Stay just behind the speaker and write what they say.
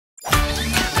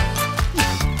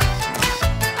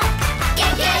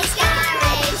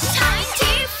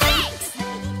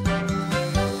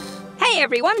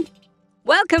everyone.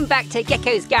 Welcome back to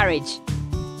Gecko's garage.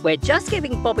 We're just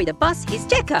giving Bobby the bus his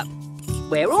checkup.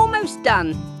 We're almost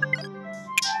done.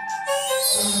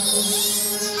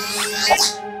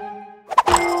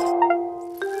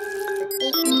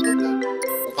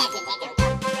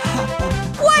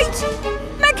 Wait!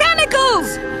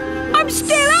 Mechanicals! I'm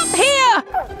still up here!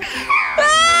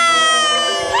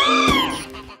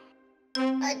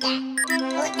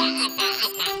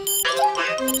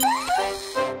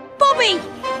 Bobby!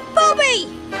 Bobby!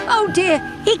 Oh dear,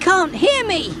 he can't hear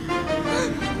me!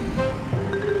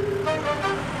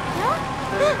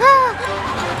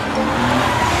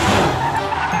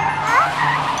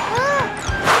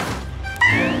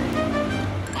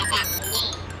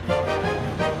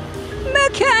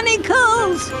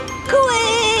 Mechanicals!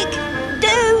 Quick!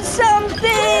 Do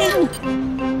something!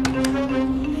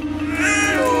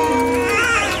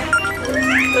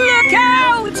 Look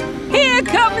out! Here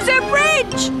comes a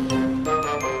bridge!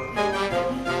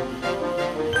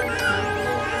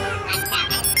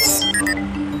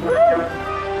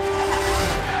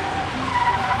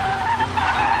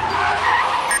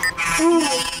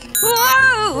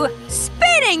 Whoa!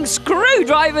 Spinning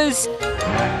screwdrivers!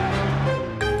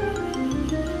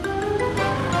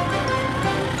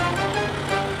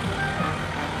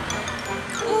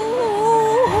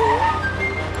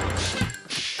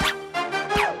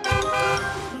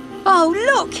 Oh,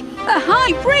 look! A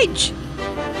high bridge!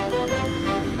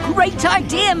 Great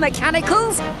idea,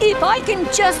 Mechanicals! If I can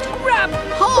just grab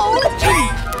hold...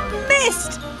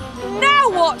 Missed! Now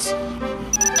what?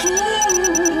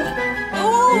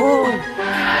 Oh.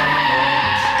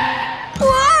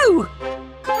 Whoa!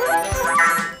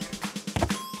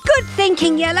 Good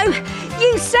thinking, Yellow.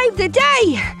 You saved the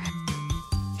day.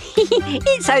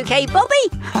 It's okay, Bobby.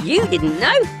 You didn't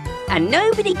know, and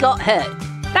nobody got hurt.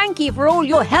 Thank you for all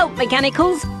your help,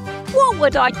 Mechanicals. What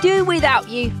would I do without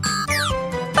you?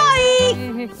 Bye!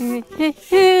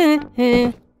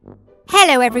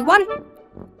 Hello, everyone.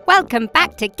 Welcome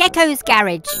back to Gecko's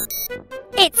garage.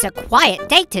 It's a quiet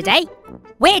day today.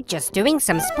 We're just doing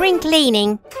some spring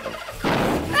cleaning.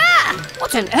 Ah!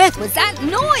 What on earth was that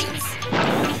noise?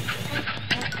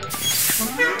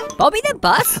 Bobby the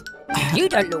bus? You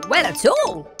don't look well at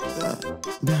all.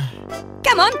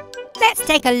 Come on, let's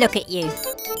take a look at you.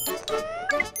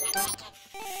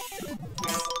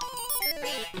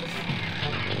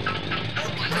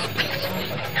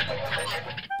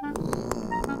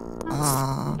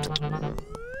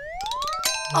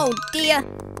 Oh dear,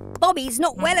 Bobby's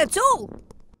not well at all.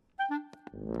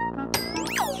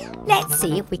 Let's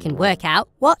see if we can work out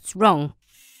what's wrong.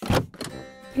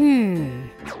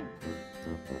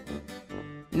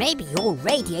 Maybe your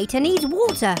radiator needs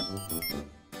water.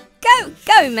 Go,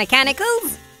 go,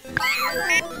 Mechanicals!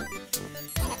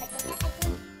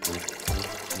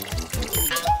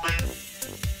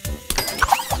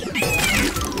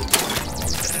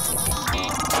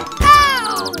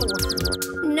 Ow!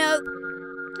 No,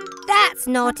 that's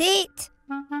not it.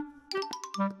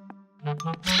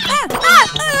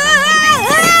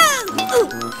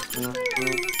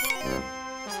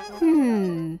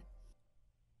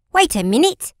 Wait a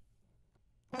minute.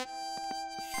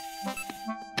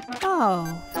 Oh.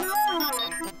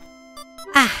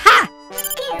 Aha!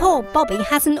 Poor Bobby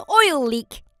has an oil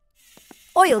leak.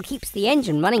 Oil keeps the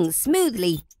engine running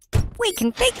smoothly. We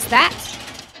can fix that.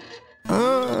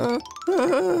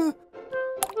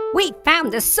 We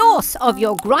found the source of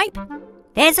your gripe.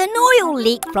 There's an oil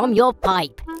leak from your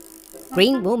pipe.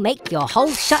 Green will make your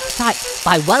hole shut tight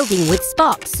by welding with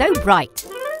sparks so bright.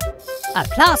 A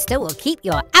plaster will keep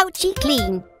your ouchie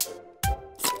clean.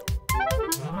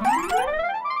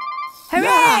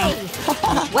 Hooray!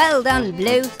 Well done,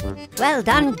 Blue. Well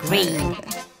done, Green.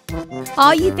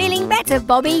 Are you feeling better,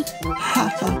 Bobby?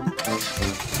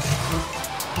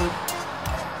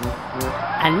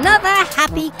 Another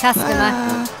happy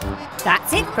customer.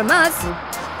 That's it from us.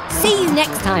 See you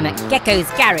next time at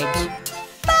Gecko's garage.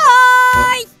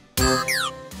 Bye!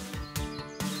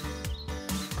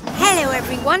 Hello,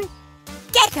 everyone.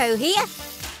 Gecko here.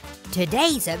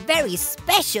 Today's a very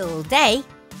special day.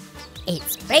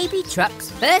 It's Baby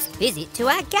Truck's first visit to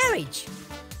our garage.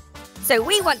 So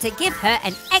we want to give her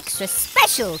an extra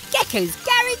special Gecko's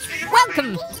garage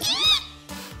welcome.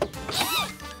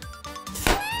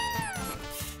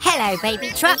 Hello, Baby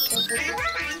Truck.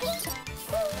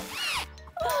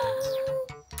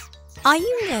 Are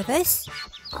you nervous?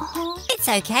 It's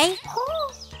okay.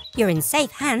 You're in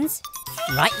safe hands.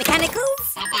 Right,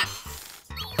 Mechanicals?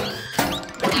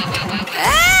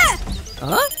 Ah!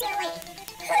 Huh?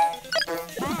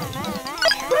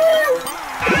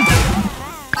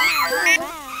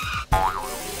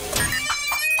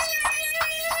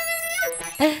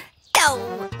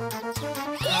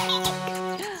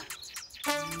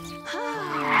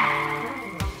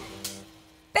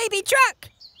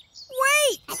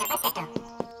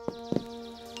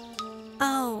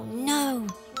 Oh no!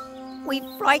 We've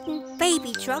frightened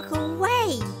Baby Truck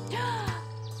away!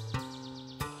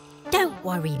 Don't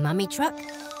worry, Mummy Truck.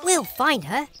 We'll find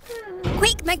her.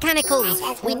 Quick, Mechanicals!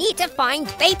 We need to find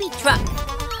Baby Truck.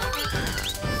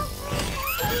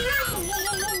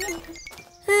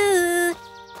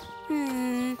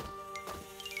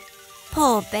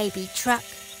 Poor Baby Truck.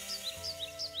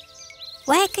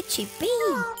 Where could she be?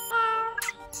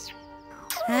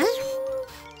 Huh?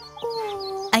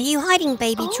 Are you hiding,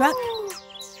 Baby Truck?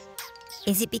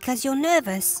 Is it because you're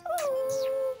nervous?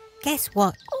 Guess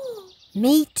what?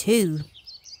 Me too.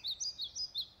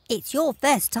 It's your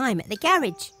first time at the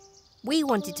garage. We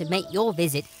wanted to make your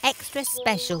visit extra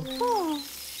special.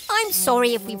 I'm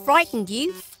sorry if we frightened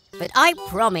you, but I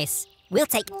promise we'll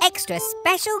take extra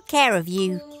special care of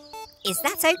you. Is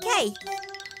that okay?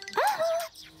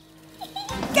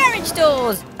 Garage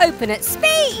doors open at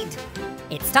speed.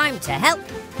 It's time to help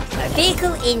a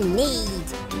vehicle in need.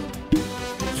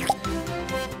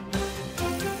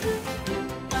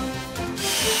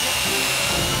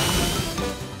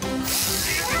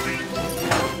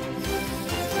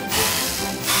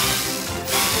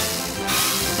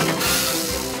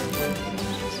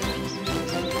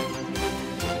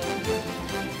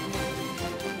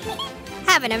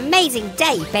 Have an amazing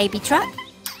day, Baby Truck.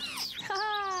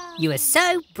 You are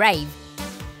so brave.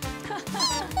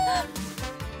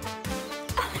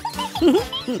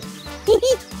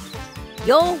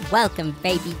 You're welcome,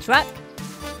 Baby Truck.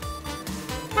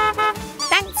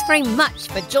 Thanks very much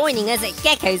for joining us at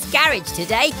Gecko's garage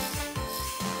today.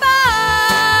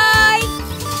 Bye!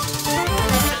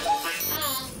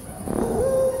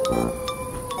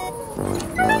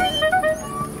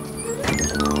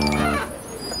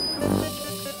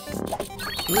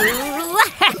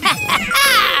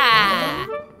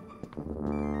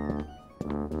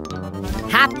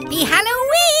 Happy Halloween!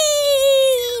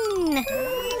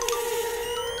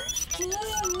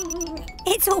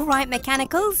 It's all right,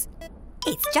 Mechanicals.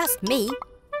 It's just me,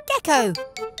 Gecko.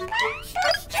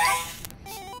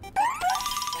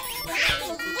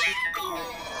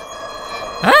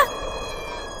 Huh?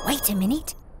 Wait a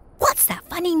minute. What's that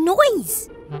funny noise?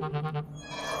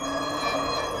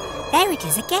 There it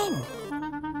is again.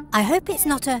 I hope it's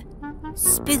not a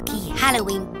spooky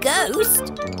Halloween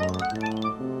ghost.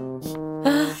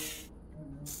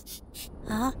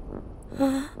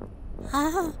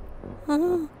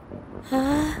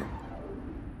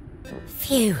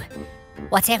 Phew.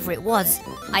 Whatever it was,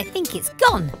 I think it's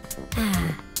gone.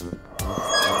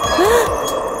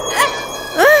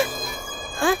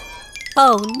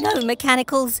 Oh no,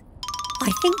 Mechanicals.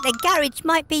 I think the garage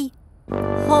might be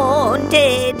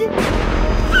haunted.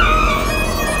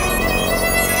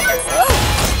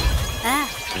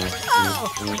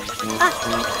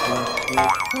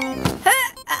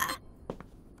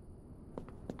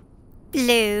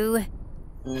 Blue.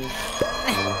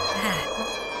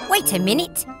 Wait a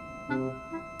minute.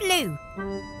 Blue,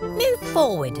 move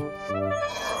forward.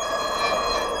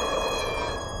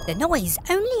 The noise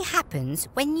only happens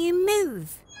when you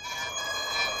move.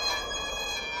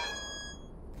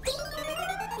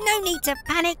 No need to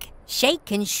panic,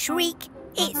 shake and shriek.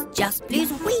 It's just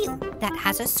Blue's wheel that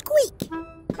has a squeak.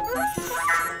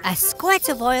 A squirt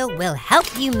of oil will help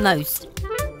you most.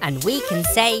 And we can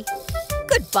say,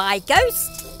 goodbye, ghost.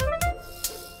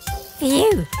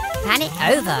 Phew, panic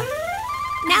over.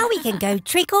 Now we can go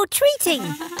trick-or-treating.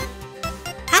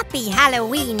 Happy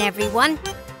Halloween, everyone.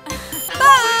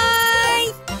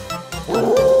 Bye!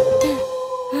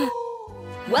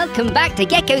 Welcome back to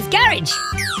Gecko's garage.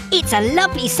 It's a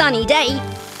lovely sunny day,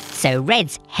 so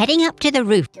Red's heading up to the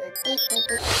roof.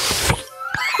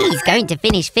 He's going to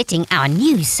finish fitting our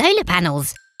new solar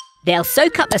panels. They'll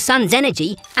soak up the sun's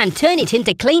energy and turn it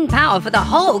into clean power for the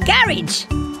whole garage.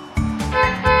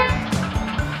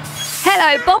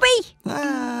 Hello, Bobby.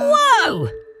 Whoa!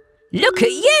 Look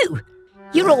at you.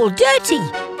 You're all dirty,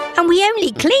 and we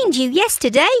only cleaned you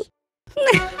yesterday.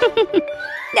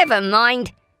 Never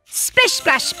mind. Splish,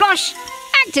 splash, splosh.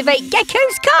 Activate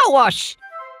Gecko's car wash.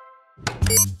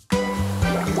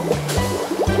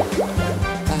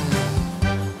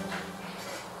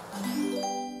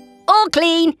 All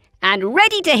clean and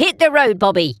ready to hit the road,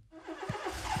 Bobby.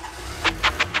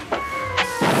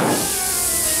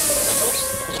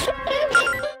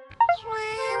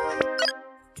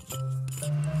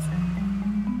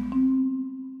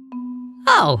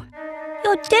 Oh,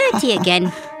 you're dirty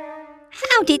again.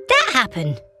 How did that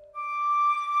happen?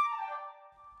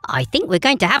 I think we're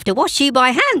going to have to wash you by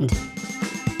hand.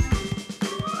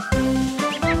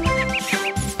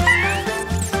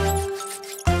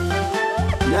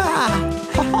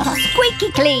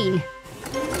 squeaky clean.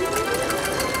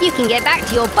 You can get back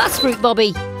to your bus route,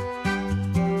 Bobby.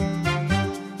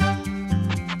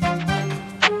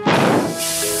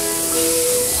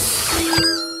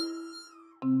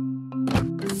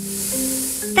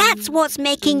 That's what's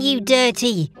making you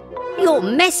dirty. Your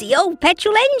messy old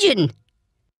petrol engine.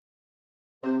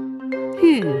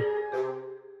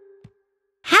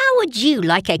 How would you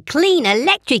like a clean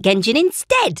electric engine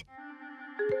instead?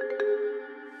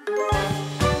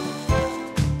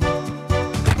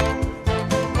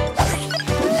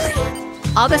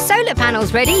 Are the solar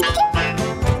panels ready?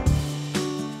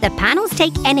 The panels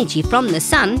take energy from the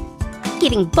sun,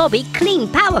 giving Bobby clean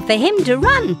power for him to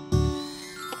run.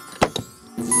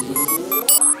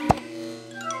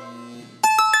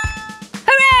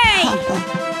 Hooray!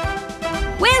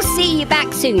 We'll see you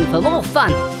back soon for more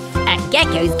fun at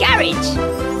Gecko's garage.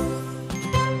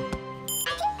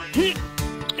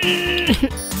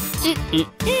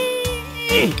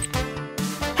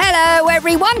 Hello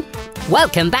everyone!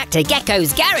 Welcome back to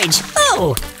Gecko's garage.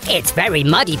 Oh, it's very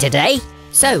muddy today,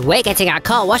 so we're getting our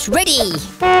car wash ready.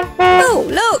 Oh,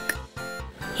 look!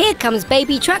 Here comes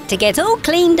Baby Truck to get all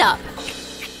cleaned up.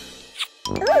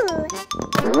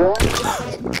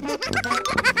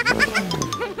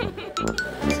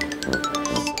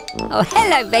 Oh,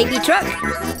 hello, Baby Truck.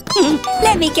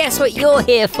 Let me guess what you're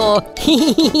here for.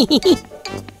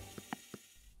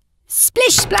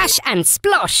 Splish, splash and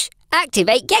splosh.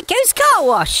 Activate Gecko's car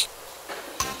wash.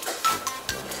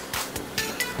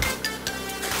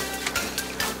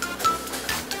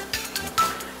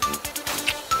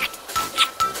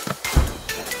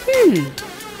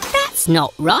 That's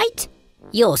not right.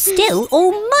 You're still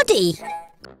all muddy.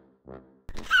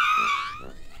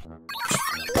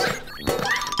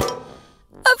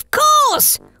 Of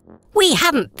course! We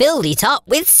haven't filled it up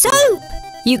with soap.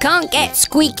 You can't get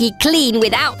squeaky clean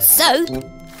without soap.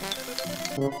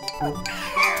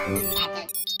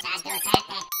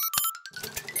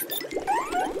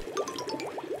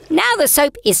 Now the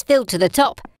soap is filled to the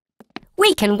top,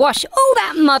 we can wash all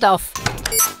that mud off.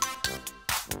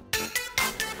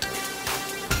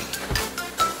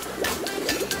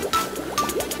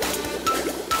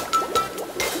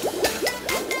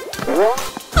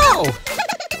 Oh!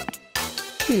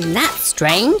 That's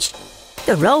strange.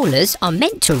 The rollers are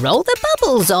meant to roll the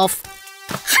bubbles off.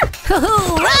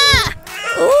 Hurrah!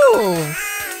 Ooh!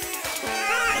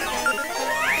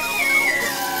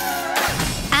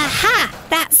 Aha!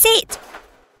 That's it!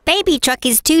 Baby Truck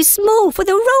is too small for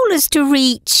the rollers to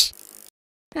reach.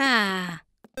 Ah.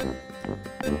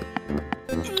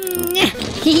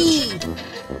 Hee.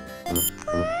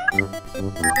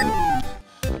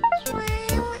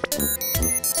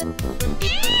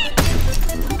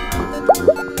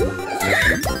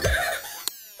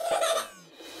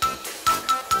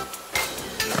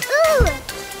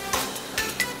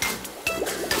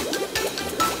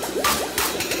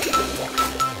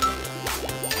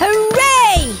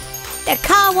 Hooray! The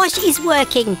car wash is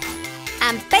working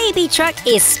and Baby Truck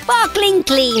is sparkling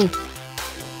clean.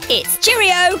 It's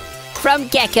cheerio from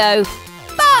Gecko.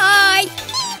 Bye!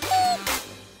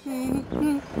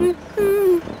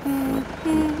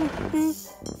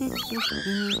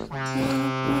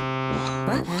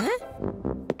 What? Huh?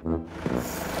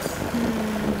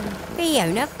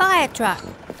 Fiona Fire Truck.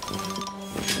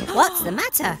 What's the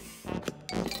matter?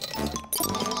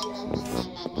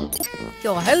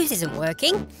 Your hose isn't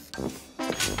working.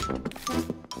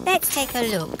 Let's take a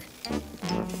look.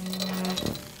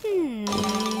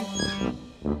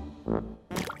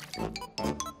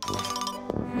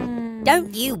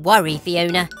 Don't you worry,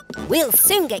 Fiona. We'll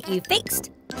soon get you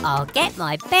fixed. I'll get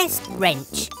my best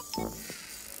wrench.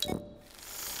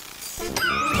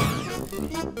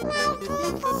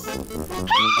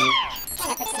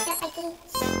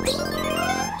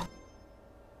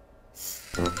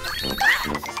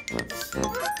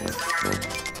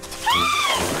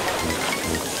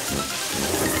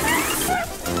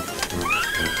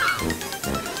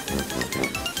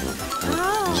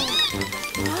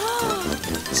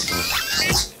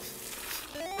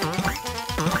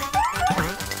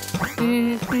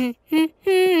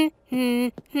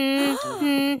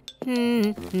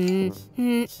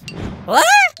 What?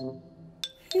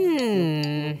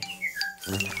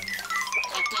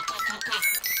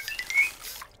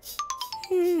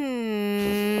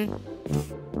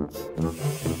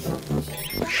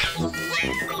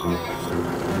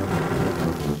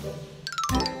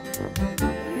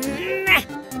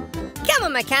 Come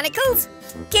on, mechanicals.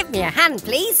 Give me a hand,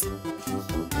 please.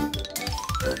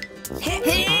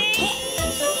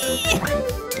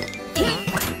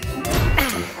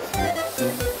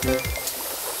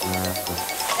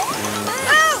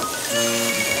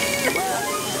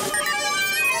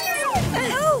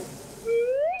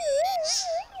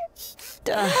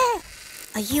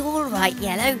 bright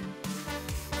yellow.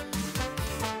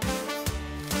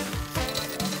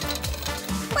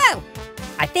 Well,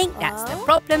 I think that's the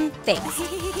problem fixed.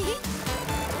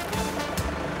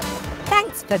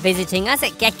 Thanks for visiting us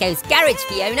at Gecko's garage,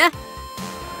 Fiona.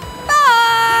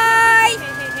 Bye!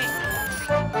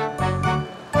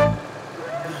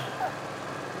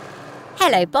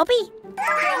 Hello, Bobby.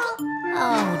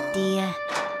 Oh, dear.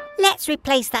 Let's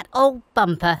replace that old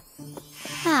bumper.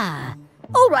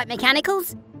 All right,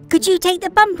 mechanicals. Could you take the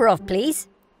bumper off, please?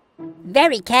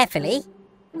 Very carefully.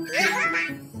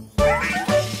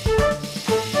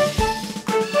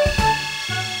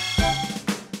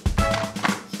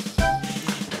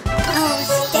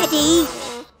 Oh, steady.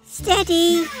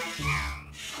 Steady.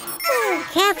 Oh,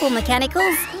 careful,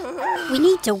 mechanicals. We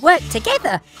need to work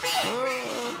together.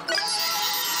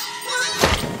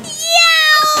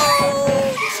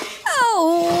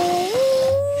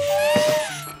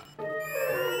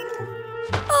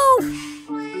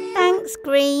 Thanks,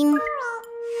 Green.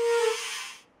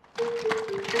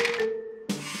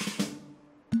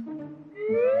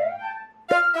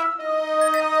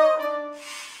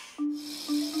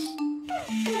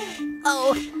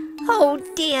 Oh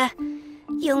dear.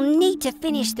 You'll need to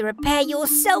finish the repair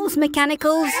yourselves,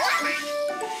 mechanicals.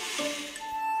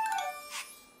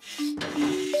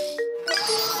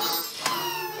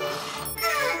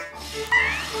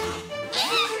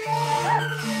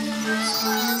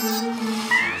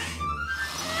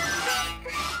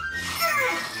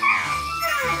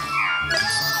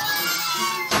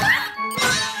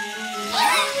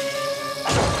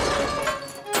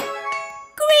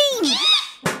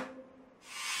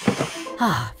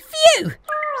 Phew!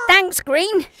 Thanks,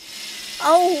 Green.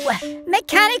 Oh,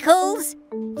 mechanicals,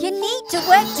 you need to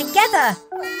work together.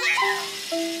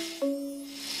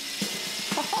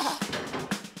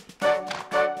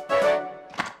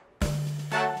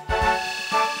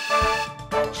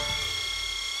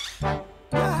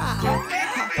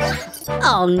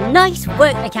 Oh, nice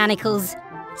work, mechanicals.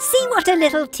 See what a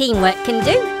little teamwork can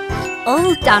do.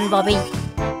 All done, Bobby.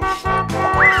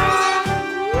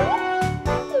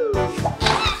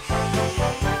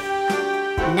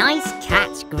 Nice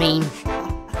catch, Green.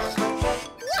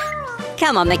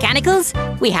 Come on, mechanicals.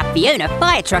 We have Fiona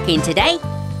fire truck in today.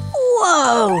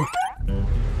 Whoa!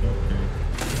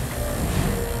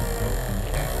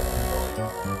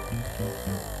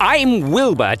 I'm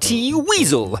Wilbur T.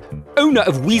 Weasel, owner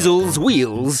of Weasel's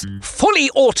Wheels,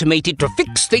 fully automated to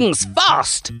fix things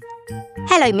fast.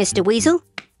 Hello, Mr. Weasel.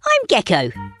 I'm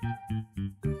Gecko.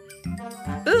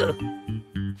 Ugh.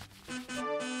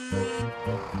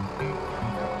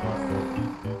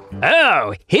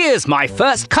 Oh, here's my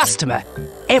first customer.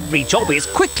 Every job is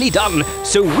quickly done,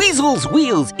 so Weasel's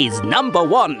Wheels is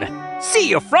 #1. See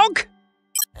you, Frog?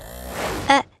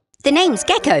 The name's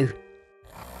Gecko.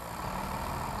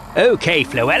 OK,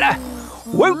 Floella.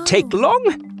 Won't take long.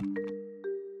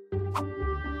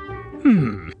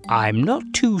 I'm not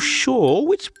too sure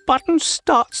which button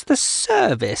starts the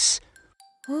service.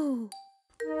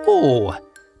 Oh,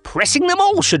 pressing them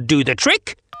all should do the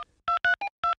trick.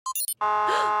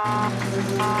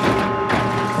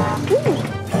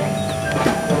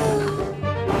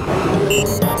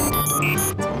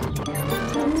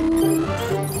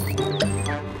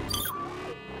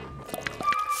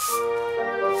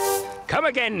 Come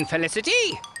again,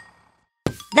 Felicity.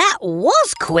 That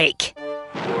was quick.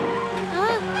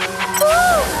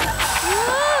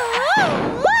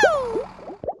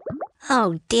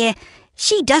 Oh dear,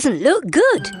 she doesn't look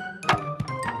good.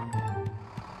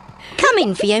 Come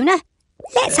in, Fiona.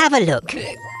 Let's have a look.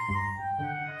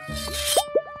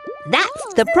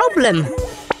 That's the problem.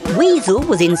 Weasel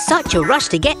was in such a rush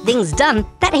to get things done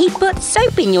that he put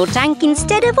soap in your tank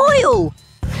instead of oil.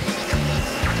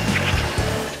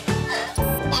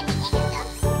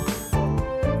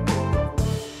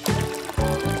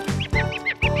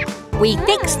 We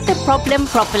fixed the problem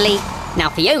properly. Now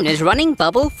Fiona's running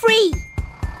bubble-free.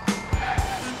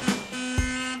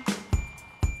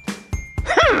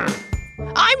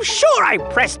 I'm sure I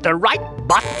pressed the right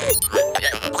button.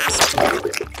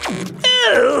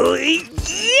 Oh,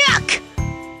 yuck!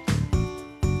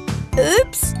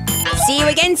 Oops. See you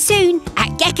again soon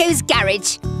at Gecko's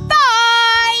garage.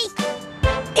 Bye!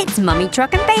 It's Mummy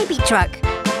Truck and Baby Truck.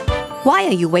 Why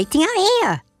are you waiting out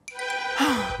here?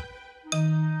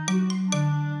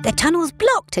 The tunnel's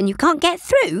blocked and you can't get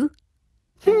through?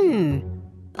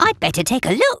 I'd better take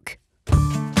a look.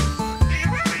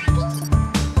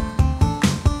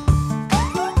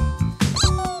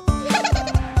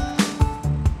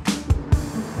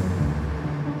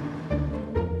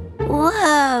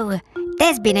 Whoa!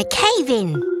 There's been a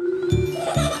cave-in.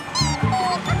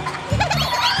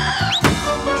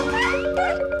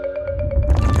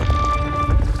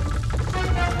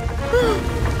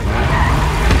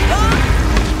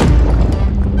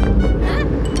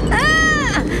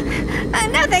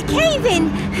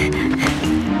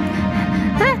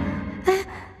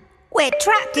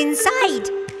 inside.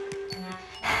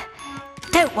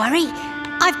 Don't worry,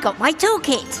 I've got my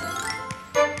toolkit.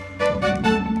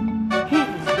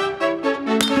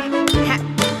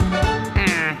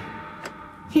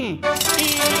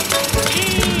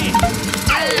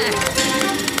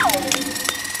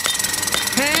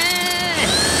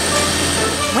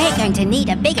 We're going to need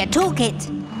a bigger toolkit.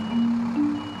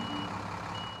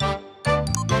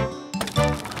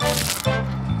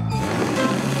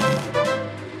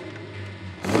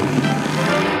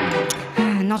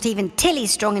 Not even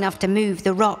Tilly's strong enough to move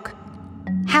the rock.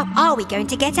 How are we going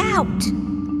to get out?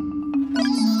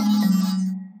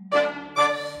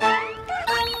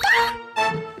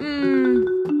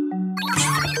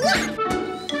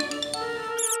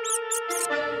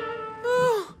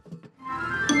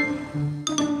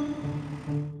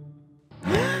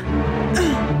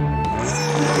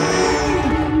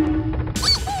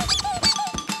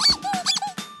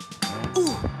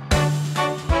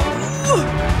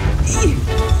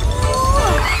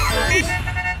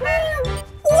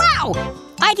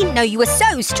 I didn't know you were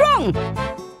so strong.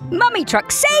 Mummy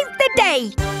Truck saved the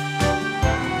day.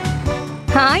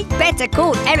 I'd better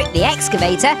call Eric the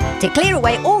excavator to clear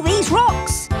away all these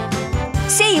rocks.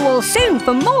 See you all soon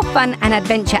for more fun and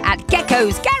adventure at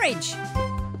Gecko's garage.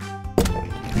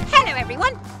 Hello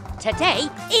everyone. Today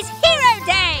is Hero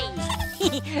Day.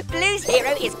 Blue's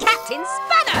hero is Captain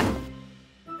Spanner.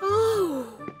 Oh,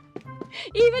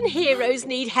 even heroes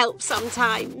need help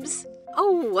sometimes.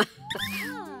 Oh.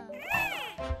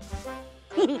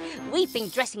 We've been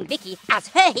dressing Vicky as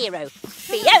her hero,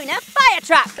 Fiona Fire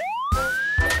Truck.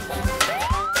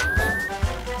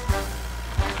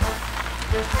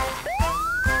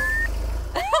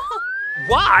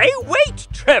 Why wait,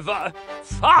 Trevor?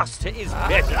 Faster is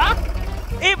better.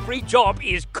 Every job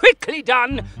is quickly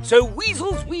done, so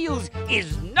Weasel's Wheels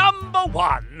is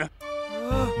 #1.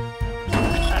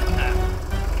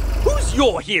 Who's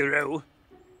your hero?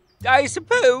 I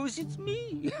suppose it's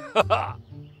me.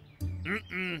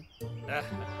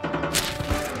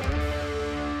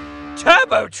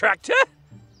 Turbo Tractor?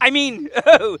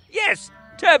 Oh, yes,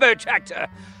 Turbo Tractor.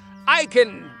 I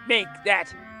can make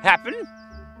that happen.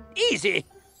 Easy.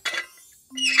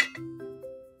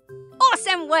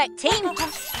 Awesome work, team.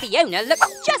 Fiona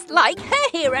looks just like her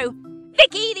hero,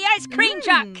 Vicky the ice cream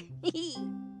truck.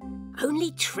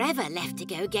 Only Trevor left to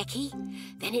go, Gecky.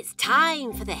 Then it's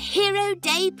time for the Hero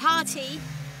Day party.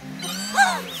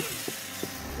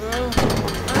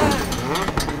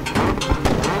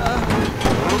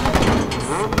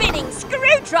 Spinning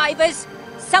screwdrivers!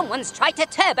 Someone's tried to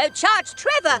turbocharge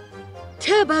Trevor.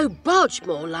 Turbo Bodge,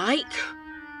 more like.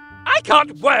 I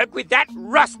can't work with that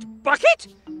rust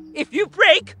bucket. If you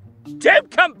break,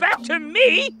 don't come back to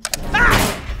me.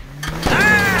 Ah!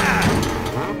 Ah!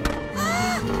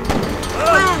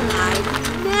 Well, I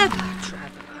never,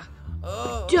 Trevor.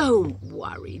 Don't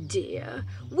worry, dear.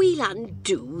 We'll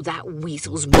undo that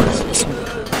weasel's worthless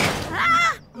work.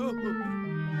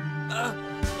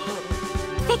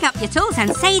 Pick up your tools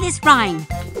and say this rhyme.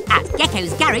 At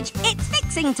Gecko's garage, it's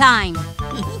fixing time.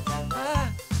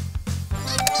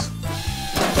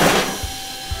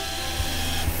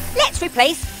 Let's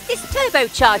replace this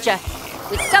turbocharger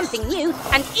with something new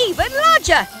and even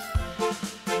larger.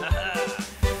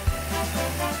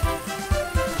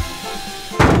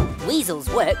 Weasel's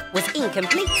work was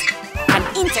incomplete. An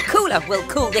intercooler will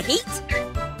cool the heat.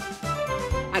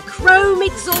 A chrome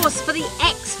exhaust for the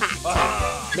X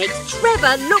Factor makes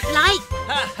Trevor look like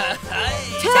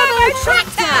Turbo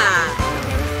Tractor.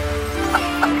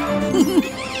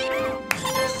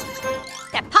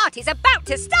 The party's about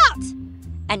to start.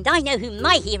 And I know who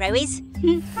my hero is.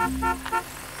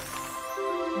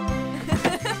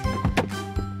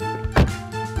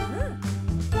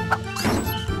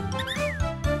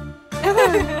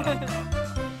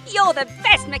 You're the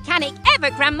best mechanic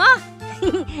ever, Grandma.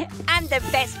 And the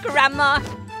best Grandma.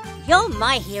 You're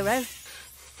my hero.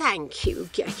 Thank you,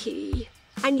 Gecky.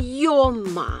 And you're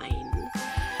mine.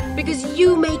 Because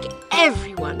you make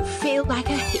everyone feel like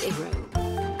a hero.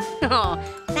 Oh,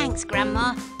 thanks,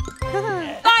 Grandma.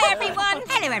 Bye, everyone.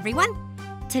 Hello, everyone.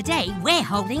 Today, we're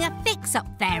holding a fix-up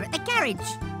fair at the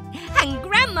garage. And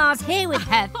Grandma's here with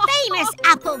her famous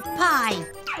apple pie.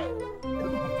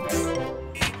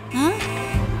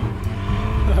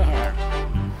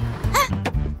 Huh?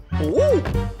 Ooh.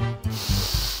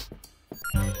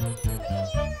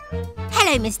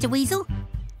 Hello, Mr. Weasel.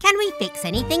 Can we fix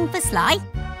anything for Sly?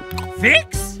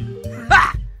 Fix?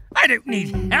 Ha! I don't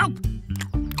need help.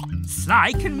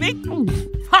 Sly can make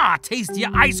far tastier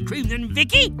ice cream than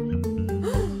Vicky.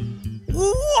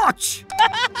 Watch!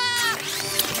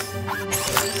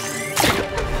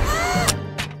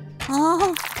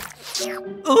 Oh,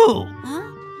 Oh,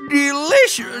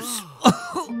 delicious.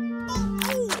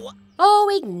 Oh,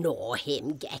 ignore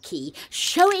him, Gecky.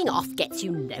 Showing off gets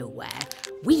you nowhere.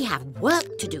 We have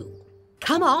work to do.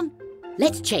 Come on,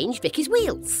 let's change Vicky's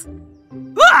wheels.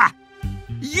 Ah!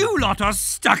 You lot are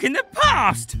stuck in the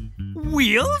past.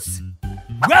 Wheels?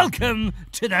 Welcome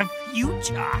to the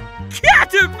future.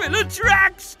 Caterpillar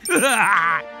tracks!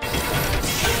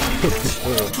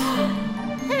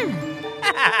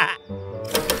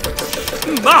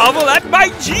 Marvel at my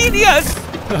genius!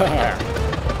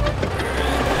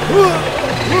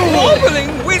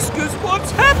 Wobbling whiskers,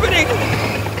 what's happening?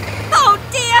 Oh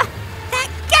dear! That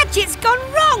gadget's gone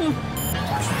wrong!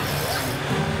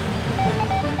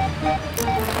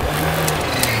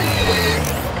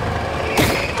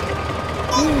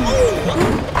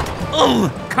 Oh,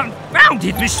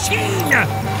 confounded machine!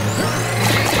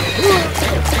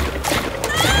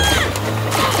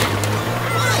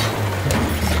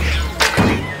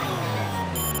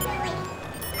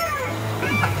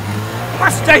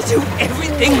 Must I do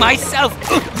everything myself?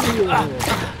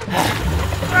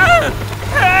 Help!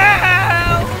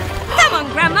 Come on,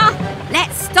 Grandma!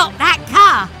 Let's stop that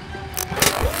car!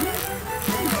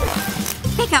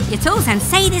 Pick up your tools and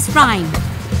say this rhyme.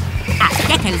 At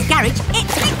Gecko's garage,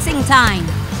 it's fixing time.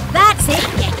 That's it,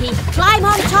 Gecky. Climb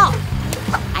on top.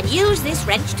 And use this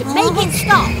wrench to make it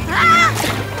stop. Ah!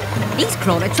 These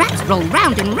crawler tracks roll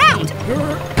round and round.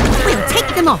 We'll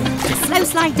take them off and slow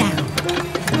slide down.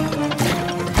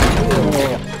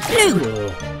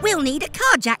 Blue, we'll need a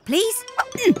car jack, please.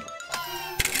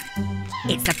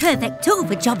 It's the perfect tool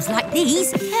for jobs like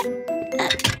these.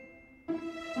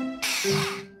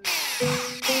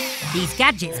 These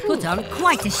gadgets put on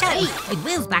quite a show. With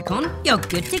wheels back on, you're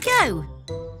good to go.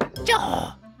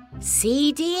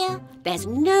 See, dear? There's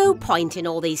no point in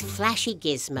all these flashy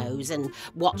gizmos and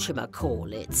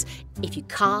whatchamacallits if you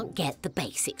can't get the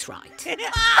basics right.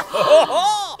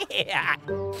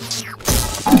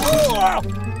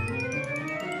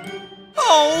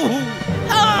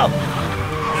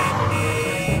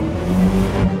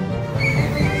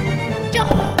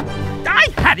 I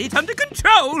had it under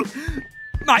control.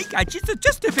 My gadgets are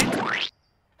just a bit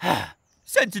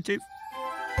sensitive.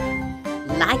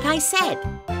 Like I said,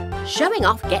 showing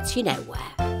off gets you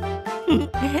nowhere.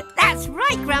 That's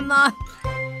right, Grandma.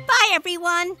 Bye,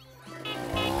 everyone.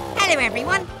 Hello,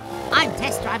 everyone. I'm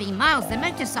test driving Miles the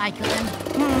motorcycle and...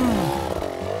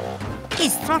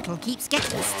 his throttle keeps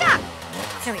getting stuck,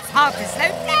 so it's hard to slow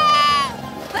down.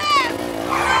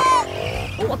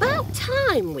 Oh, about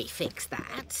time we fix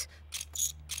that.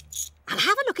 I'll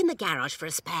have a look in the garage for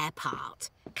a spare part.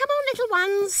 Come on, little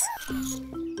ones.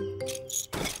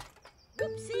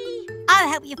 Oopsie. I'll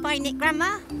help you find it,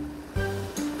 Grandma.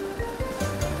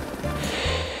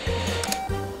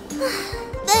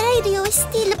 The radio is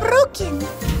still broken.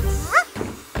 Huh?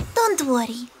 Don't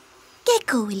worry.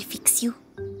 Gecko will fix you.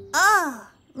 Oh,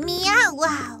 meow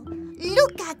wow.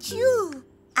 Look at you.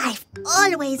 I've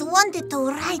always wanted to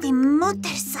ride a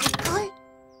motorcycle.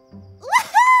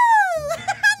 Woohoo!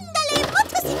 Ándale,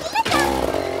 motocicleta!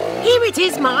 Here it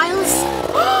is, Miles.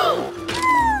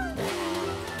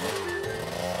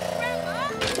 Grandma,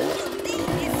 you'll need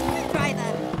this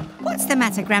screwdriver. What's the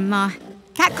matter, Grandma?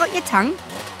 Cat got your tongue?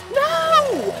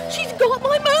 No! She's got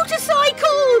my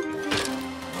motorcycle!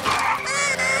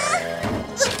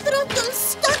 The throttle's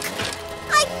stuck.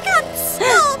 I can't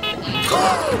stop.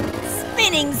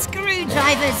 Spinning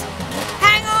screwdrivers.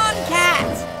 Hang on,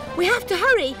 Cat. We have to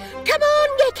hurry. Come on,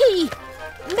 Gecky.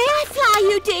 May I fly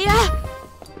you, dear?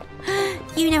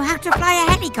 You know how to fly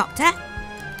a helicopter?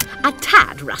 A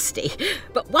tad rusty,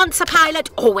 but once a pilot,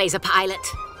 always a pilot.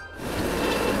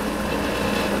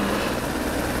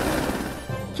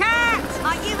 Cat,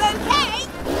 are you okay?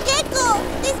 Gecko,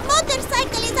 this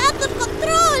motorcycle is out of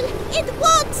control. It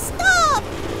won't stop.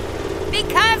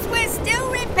 Because we're still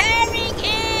repairing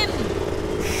him.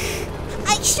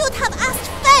 I should have asked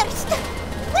first.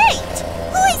 Wait,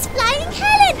 who is flying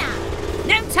Helena?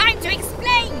 No time to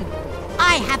explain.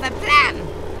 I have a plan.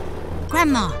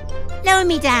 Grandma, lower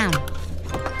me down.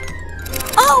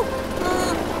 Oh!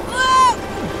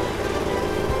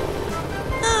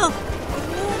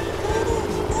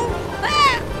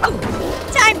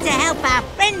 Time to help our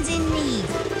friends in need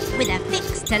with a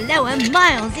fix to lower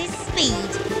Miles' speed.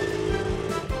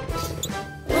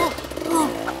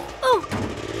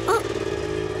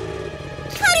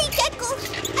 Hurry, Gecko.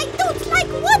 I don't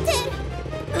like water.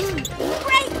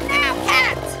 Right now,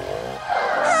 Cat.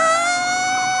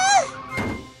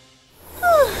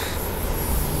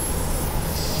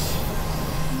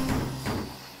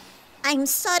 I'm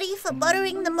sorry for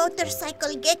borrowing the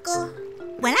motorcycle, Gecko.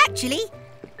 Well, actually,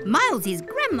 Miles'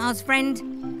 grandma Grandma's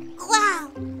friend. Wow!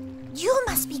 You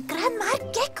must be Grandma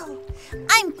Gecko.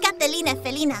 I'm Catalina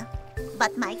Felina,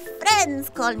 but my friends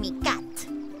call me Cat.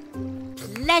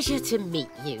 Pleasure to meet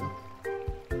you.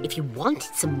 If you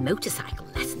wanted some motorcycle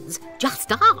lessons,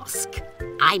 just ask.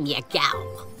 I'm your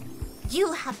gal.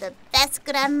 You have the best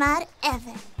grandma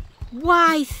ever.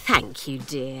 Why, thank you,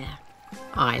 dear.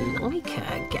 I like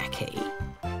her, Gecko.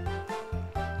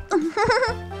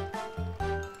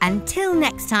 Until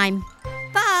next time,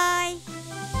 bye.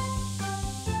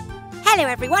 Hello,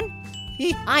 everyone.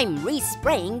 I'm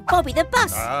respraying Bobby the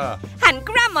bus. And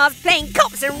Grandma's playing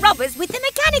cops and robbers with the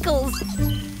mechanicals.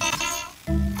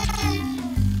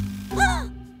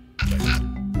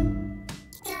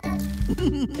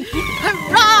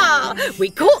 Hurrah! We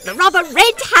caught the robber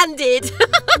red-handed.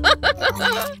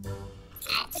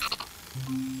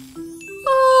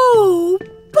 Oh,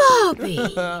 Bobby,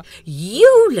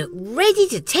 you look ready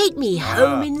to take me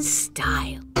home in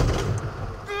style.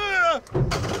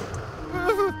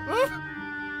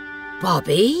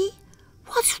 Bobby,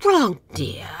 what's wrong,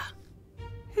 dear?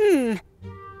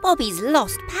 Bobby's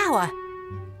lost power.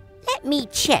 Let me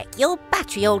check your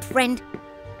battery, old friend.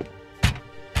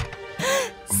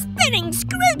 Spinning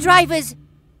screwdrivers!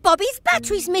 Bobby's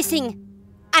battery's missing.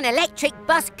 An electric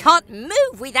bus can't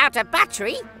move without a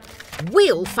battery.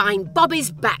 We'll find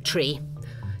Bobby's battery.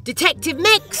 Detective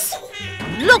Mix,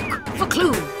 look for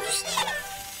clues.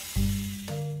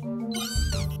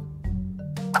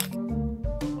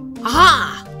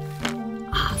 Aha!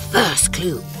 Our first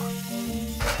clue.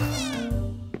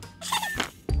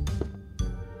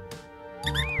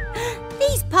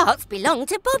 These parts belong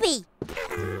to Bobby.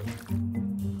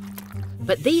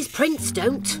 But these prints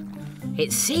don't.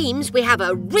 It seems we have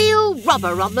a real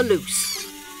robber on the loose.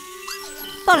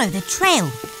 Follow the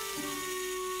trail.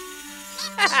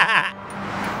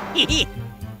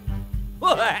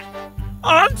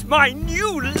 Aren't my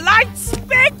new lights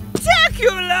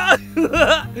spectacular?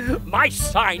 My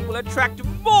sign will attract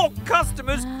more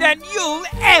customers than you'll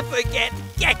ever get,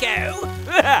 Gecko.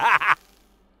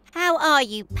 How are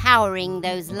you powering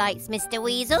those lights, Mr.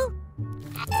 Weasel?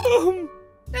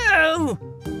 Oh.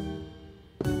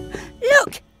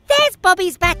 Look, there's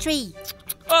Bobby's battery.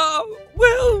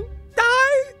 Well,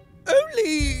 I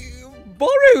only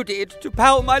borrowed it to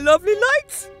power my lovely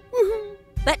lights.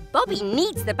 But Bobby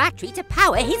needs the battery to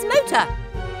power his motor.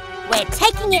 We're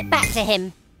taking it back to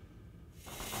him.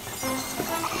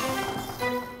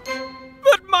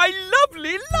 But my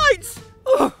lovely lights!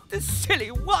 Oh, the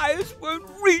silly wires won't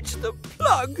reach the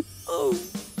plug. Oh.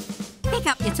 Pick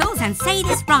up your tools and say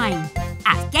this rhyme.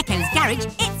 At Gecko's garage,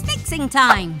 it's fixing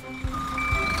time.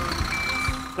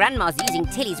 Grandma's using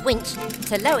Tilly's winch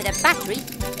to lower the battery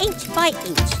inch by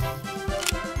inch.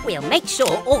 We'll make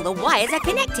sure all the wires are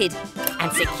connected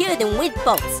and secure them with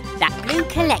bolts that Blue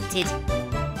collected.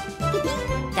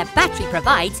 The battery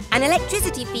provides an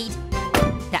electricity feed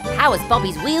that powers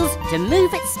Bobby's wheels to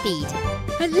move at speed.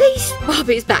 At least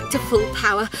Bobby's back to full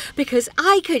power because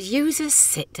I could use a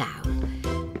sit down.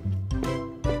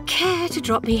 Care to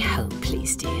drop me home,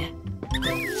 please, dear?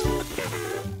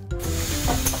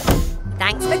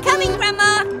 Thanks for coming,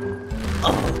 Grandma.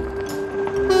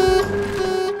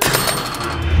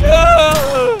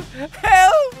 Oh,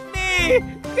 help me!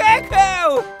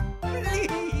 Gecko!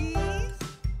 Please!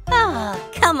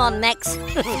 Oh, come on, Mex.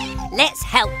 Let's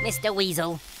help Mr.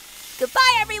 Weasel.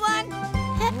 Goodbye, everyone.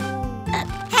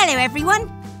 Hello, everyone.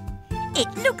 It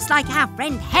looks like our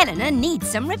friend Helena needs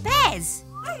some repairs.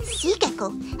 See,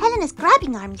 Gecko, Helena's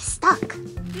grabbing arm is stuck.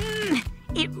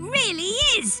 It really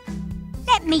is.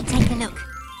 Let me take a look.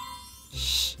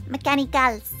 Shh,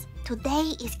 mechanicals.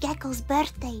 Today is Gecko's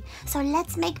birthday, so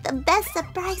let's make the best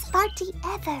surprise party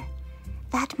ever.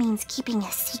 That means keeping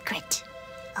a secret,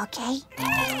 okay?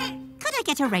 Could I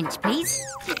get a wrench, please?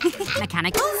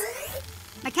 Mechanicals?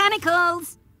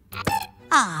 Mechanicals!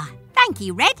 Ah, thank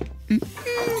you, Red.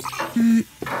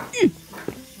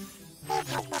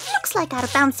 Looks like our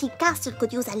bouncy castle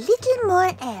could use a little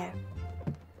more air.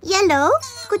 Yellow,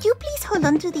 could you please hold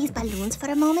on to these balloons for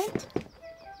a moment?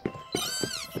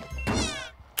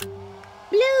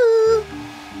 Blue,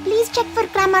 please check for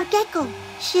Grandma Gecko.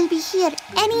 She'll be here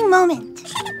any moment.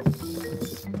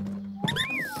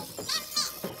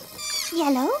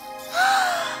 Yellow?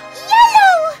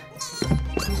 Yellow!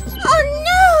 Oh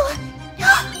no!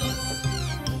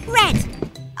 Red,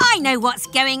 I know what's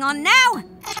going on now.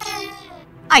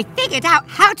 I figured out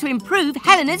how to improve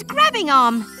Helena's grabbing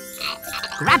arm.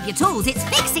 Grab your tools, it's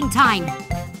fixing time.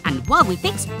 And while we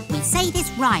fix, we say this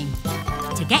rhyme.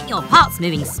 To get your parts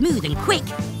moving smooth and quick,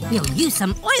 we'll use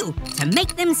some oil to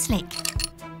make them slick.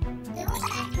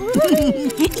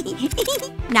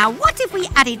 Now what if we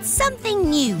added something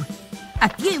new? A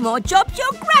few more jobs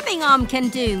your grabbing arm can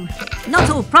do. Not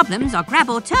all problems are grab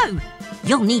or tow.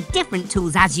 You'll need different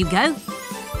tools as you go.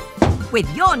 With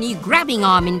your new grabbing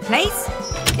arm in place,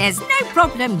 there's no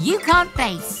problem you can't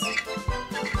face.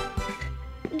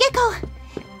 Gecko!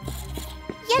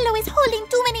 Yellow is holding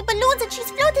too many balloons and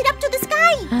she's floated up to the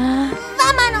sky.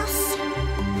 Vámonos!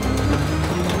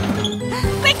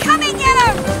 We're coming,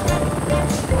 Yellow!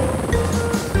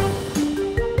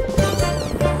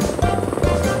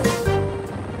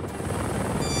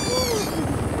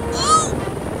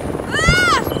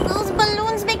 Those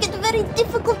balloons make it very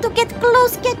difficult to get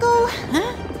close, Gecko.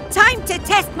 Time to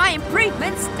test my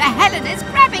improvements to Helena's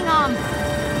grabbing arm.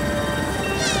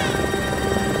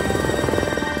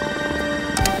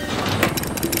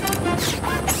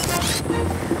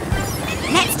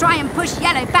 Let's try and push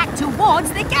Yellow back towards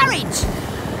the garage.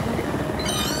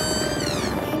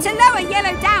 To lower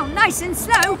Yellow down nice and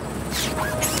slow,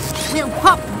 we'll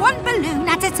pop one balloon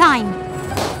at a time.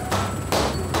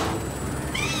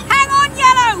 Hang on,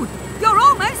 Yellow! You're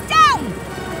almost down!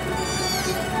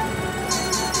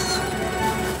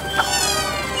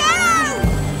 Yellow!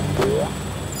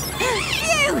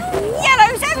 Phew!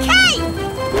 Yellow's okay!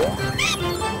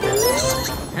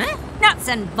 Huh? Nuts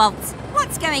and bolts.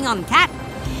 What's going on, Cat?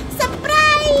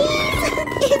 Surprise!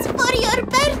 It's for your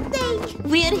birthday.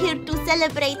 We're here to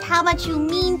celebrate how much you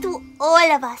mean to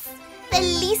all of us.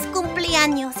 Feliz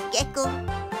cumpleaños, Gecko.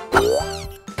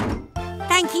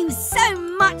 Thank you so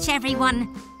much, everyone.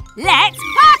 Let's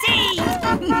party!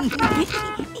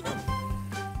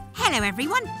 Hello,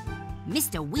 everyone.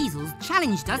 Mr. Weasel's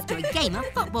challenged us to a game of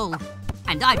football.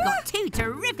 And I've got 2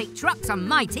 terrific trucks on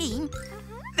my team.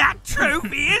 That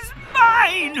trophy is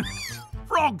mine!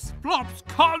 Frogs Flops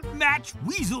can't match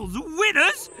Weasel's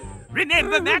winners.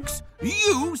 Remember, Max,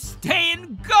 you stay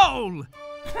in goal.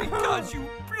 Because you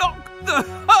blocked the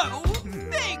whole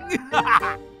thing.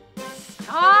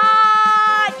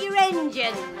 Start your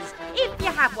engines. If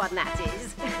you have one, that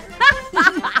is.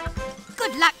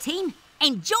 Good luck, team.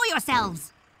 Enjoy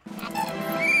yourselves.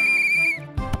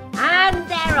 And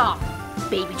they're off.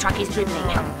 Baby truck is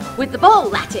dribbling. With the ball,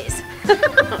 that is.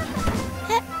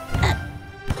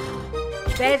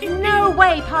 There's no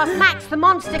way past Max the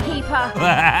Monster Keeper.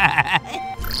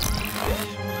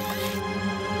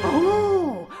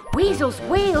 Oh, Weasel's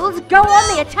wheels go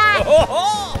on the attack.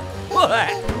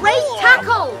 Great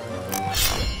tackle.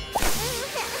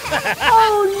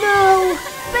 Oh no,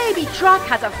 Baby Truck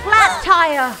has a flat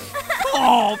tire.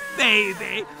 Oh,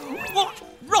 baby, what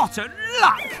rotten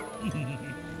luck.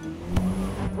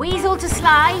 Weasel to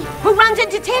Sly, who runs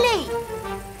into Tilly.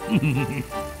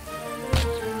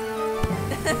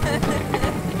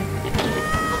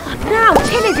 Now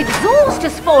Tilly's exhaust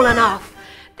has fallen off.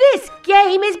 This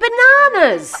game is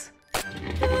bananas.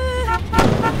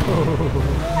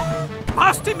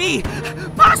 Pass to me,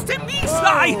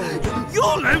 Sly.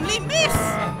 You'll only miss.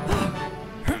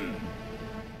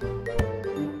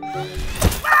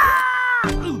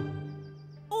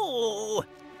 Oh,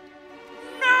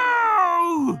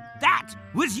 no! That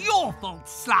was your fault,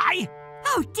 Sly.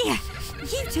 Oh, dear.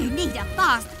 You 2 need a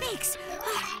fast fix.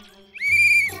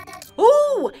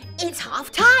 Ooh, it's half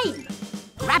time.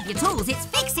 Grab your tools, it's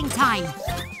fixing time.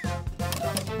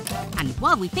 And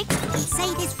while we fix, we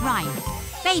say this rhyme.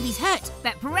 Baby's hurt,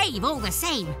 but brave all the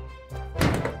same.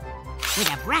 With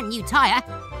a brand new tyre,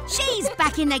 she's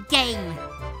back in the game.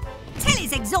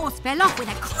 Tilly's exhaust fell off with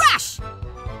a crash.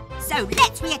 So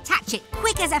let's reattach it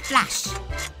quick as a flash.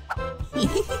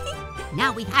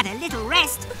 Now we've had a little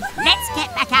rest, let's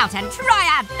get back out and try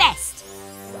our best.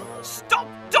 Stop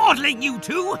dawdling, you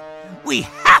 2. We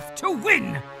have to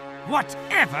win,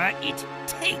 whatever it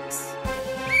takes.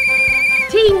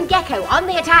 Team Gecko on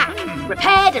the attack,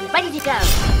 repaired and ready to go.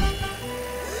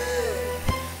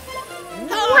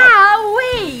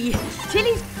 Wowee!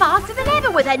 Tilly's faster than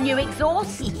ever with her new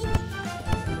exhaust.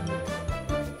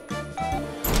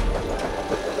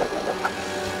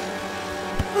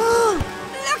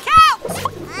 Look out!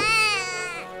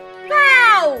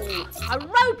 Wow! A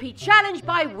ropey challenge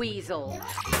by Weasel.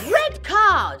 Red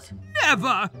card.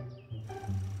 Never.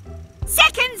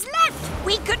 Seconds left!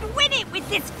 We could win it with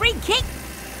this free kick!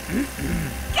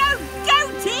 Go,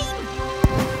 go, team!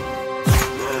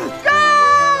 Go!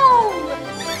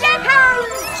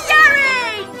 Gecko's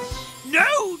garage!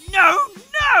 No,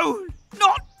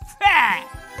 not fair.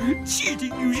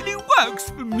 Cheating usually works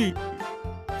for me.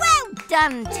 Well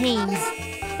done, teams.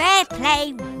 Fair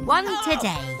play won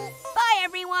today. Bye,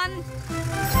 everyone.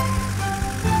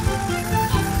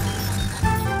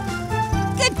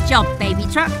 Good job, Baby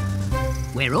Truck.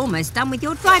 We're almost done with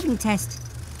your driving test.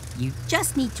 You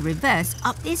just need to reverse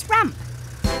up this ramp.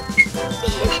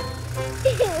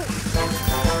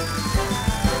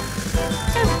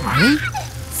 Don't worry.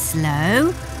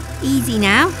 Slow. Easy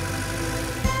now.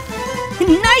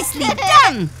 Nicely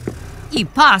done! You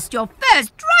passed your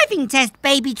first driving test,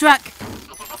 baby truck.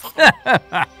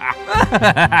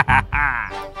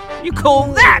 You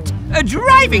call that a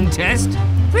driving test?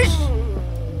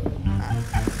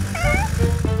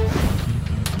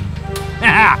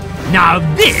 Now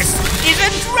this is a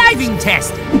driving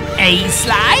test, eh,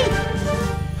 Sly?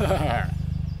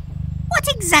 What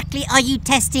exactly are you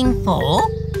testing for?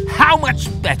 How much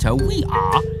better we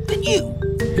are than you.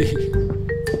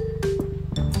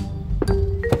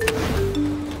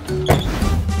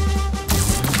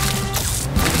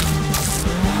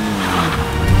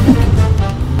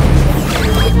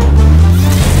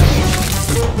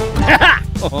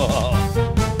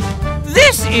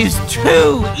 This is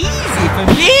too easy for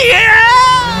me.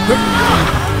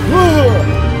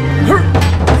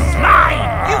 Sly,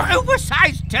 you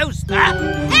oversized toaster.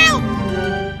 Help!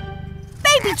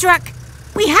 Baby truck,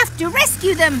 we have to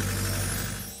rescue them.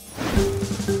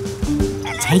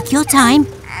 Take your time.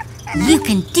 You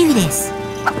can do this.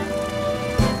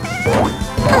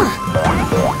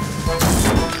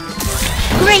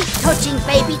 Great touching,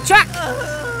 baby truck.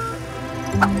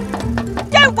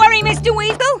 Don't worry, Mr.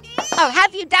 Weasel. I'll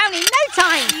have you down in no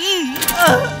time.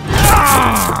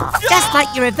 Just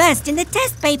like you reversed in the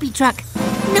test, baby truck.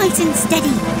 Nice and steady.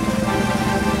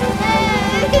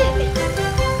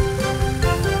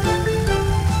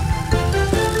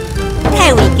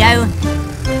 There we go.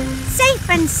 Safe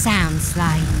and sound,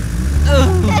 Sly.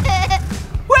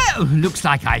 Well, looks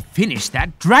like I finished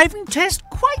that driving test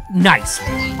quite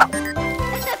nicely.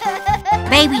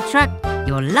 Baby truck,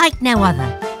 you're like no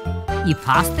other. You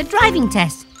passed the driving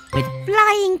test with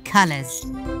flying colours.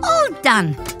 All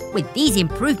done. With these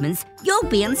improvements, you'll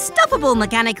be unstoppable,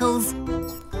 Mechanicals.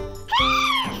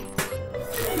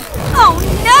 Oh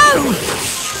no!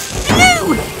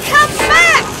 Blue, come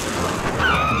back!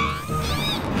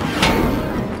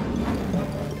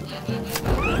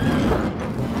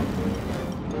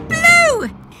 Blue!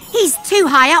 He's too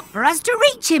high up for us to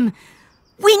reach him.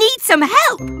 We need some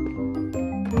help.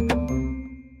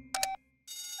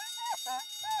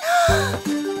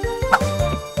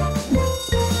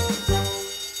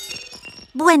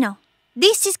 Bueno,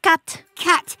 this is Cat.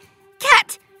 Cat!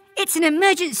 It's an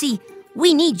emergency.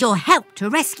 We need your help to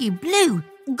rescue Blue.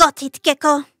 Got it,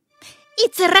 Gecko.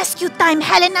 It's rescue time,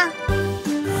 Helena.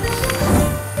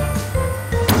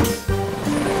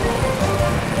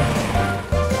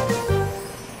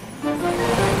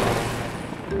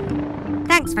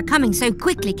 Thanks for coming so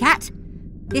quickly, Cat.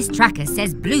 This tracker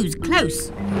says Blue's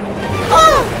close.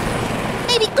 Oh!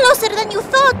 Maybe closer than you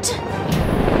thought.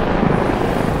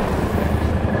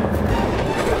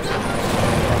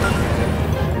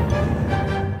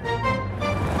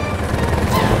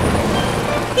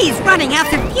 He's running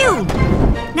out of fuel.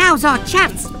 Now's our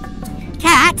chance.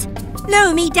 Cat,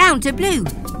 lower me down to Blue.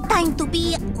 Time to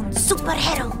be un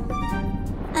superhero.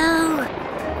 Oh.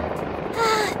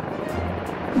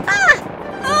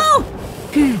 Oh!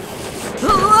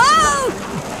 Whoa!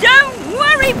 Don't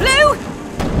worry, Blue.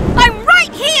 I'm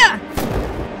right here.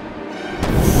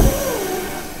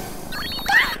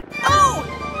 Oh!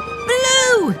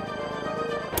 Blue!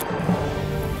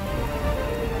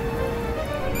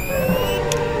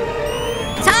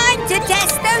 Time to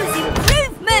test those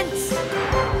improvements.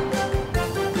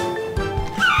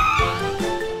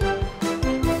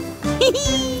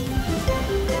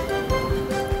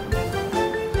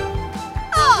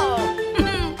 Oh!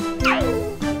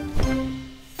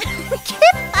 ¡Qué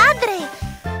padre!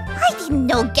 I didn't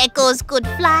know geckos could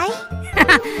fly.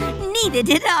 Neither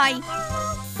did I.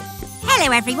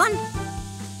 Hello, everyone.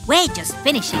 We're just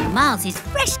finishing Miles's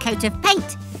fresh coat of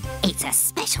paint. It's a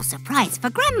special surprise for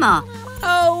Grandma.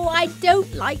 Oh, I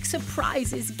don't like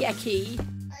surprises, Gecky.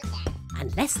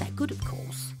 Unless they're good, of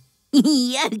course.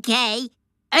 Okay.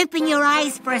 Open your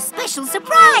eyes for a special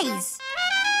surprise.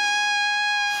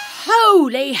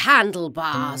 Holy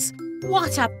handlebars!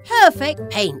 What a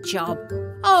perfect paint job.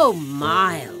 Oh,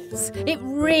 Miles, it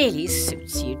really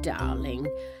suits you, darling.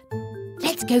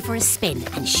 Let's go for a spin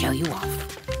and show you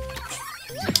off.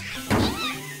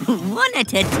 One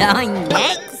at a time,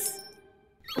 Lex.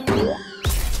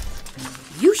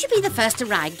 You should be the first to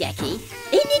ride, Gecky.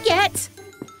 In you get.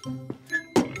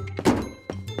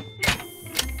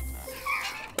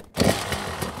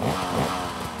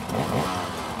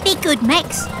 Be good,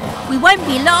 Max. We won't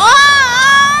be long.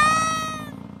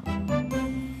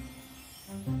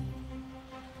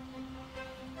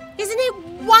 Isn't it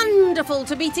wonderful wonderful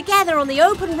to be together on the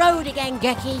open road again,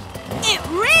 Gecko. It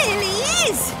really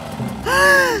is!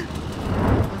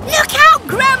 Look out,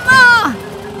 Grandma!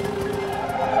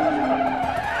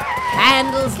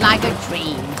 Handles like a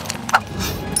dream.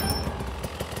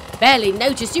 Barely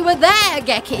noticed you were there,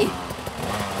 Gecko.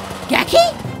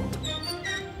 Gecko?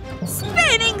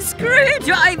 Spinning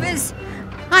screwdrivers!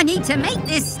 I need to make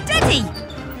this steady.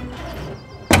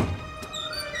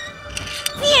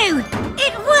 Phew!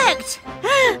 It worked!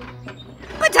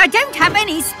 But I don't have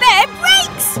any spare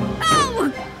brakes!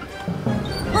 Oh!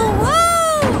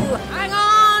 Whoa! Hang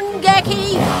on,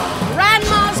 Gecko.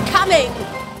 Grandma's coming.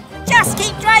 Just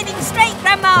keep driving straight,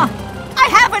 Grandma. I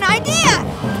have an idea.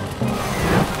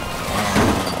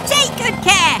 Take good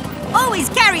care. Always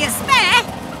carry a spare.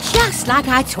 Just like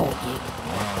I taught you.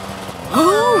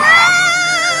 Oh!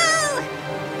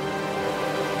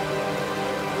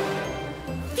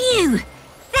 Phew!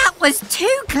 That was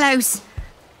too close.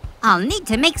 I'll need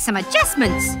to make some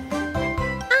adjustments.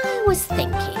 I was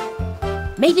thinking,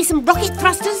 maybe some rocket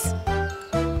thrusters?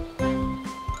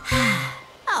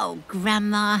 Oh,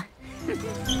 Grandma.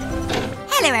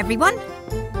 Hello, everyone.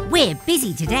 We're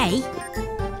busy today.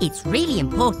 It's really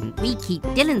important we keep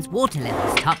Dylan's water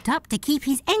levels topped up to keep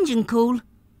his engine cool.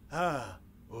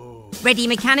 Ready,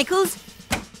 mechanicals?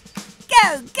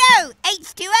 Go, go,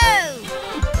 H2O!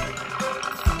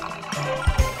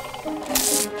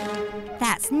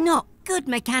 That's not good,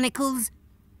 mechanicals.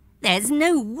 There's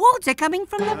no water coming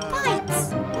from the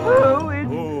pipes. Oh,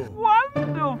 it's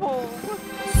wonderful.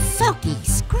 Soggy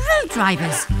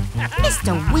screwdrivers.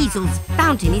 Mr. Weasel's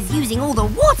fountain is using all the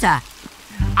water.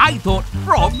 I thought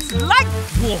frogs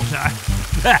liked water.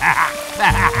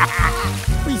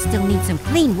 We still need some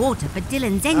clean water for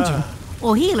Dylan's engine,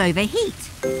 or he'll overheat.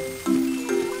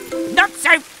 Not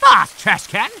so fast, trash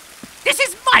can. This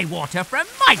is my water from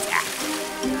my tap.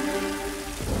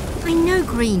 I know,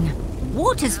 Green.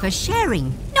 Water's for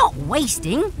sharing, not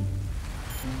wasting.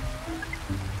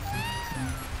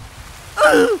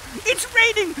 Oh, it's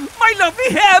raining. My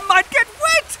lovely hair might get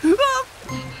wet. Oh.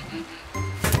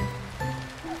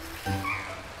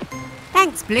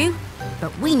 Thanks, Blue.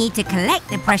 But we need to collect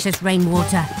the precious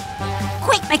rainwater.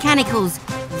 Quick, mechanicals!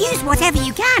 Use whatever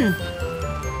you can.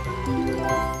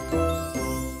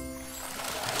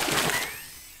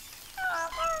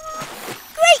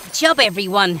 Great job,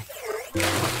 everyone.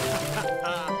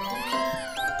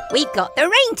 We've got the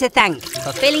rain to thank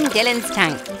for filling Dylan's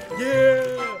tank.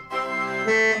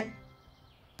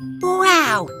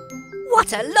 Wow!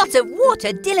 What a lot of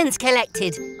water Dylan's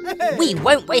collected. We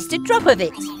won't waste a drop of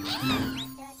it.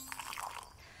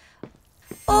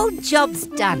 All jobs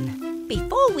done.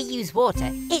 Before we use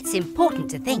water, it's important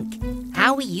to think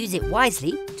how we use it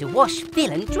wisely to wash,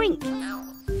 fill and drink.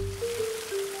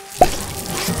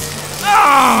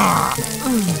 Ah!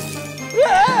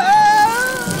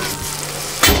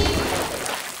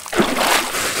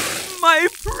 My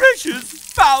precious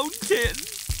fountain.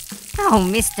 Oh,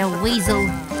 Mr. Weasel,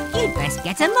 you'd best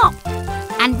get a mop.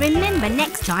 And remember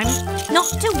next time not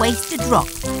to waste a drop.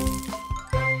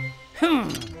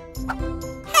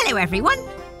 Hello, everyone.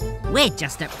 We're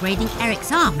just upgrading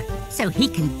Eric's arm so he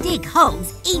can dig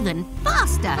holes even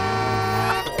faster.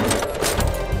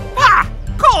 Ah!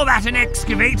 Call that an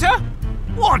excavator?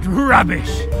 What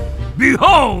rubbish!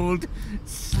 Behold,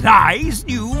 Sly's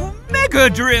new mega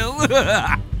drill.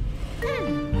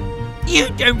 You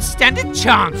don't stand a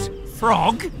chance,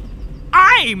 Frog.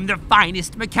 I'm the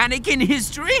finest mechanic in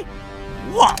history.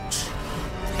 Watch.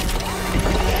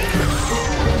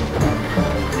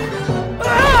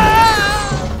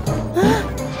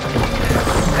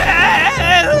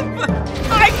 Help!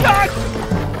 I can't!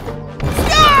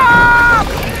 Stop!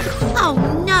 Oh,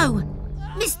 no!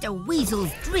 Mr.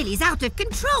 Weasel's drill is out of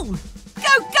control.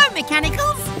 Go, go,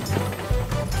 mechanicals!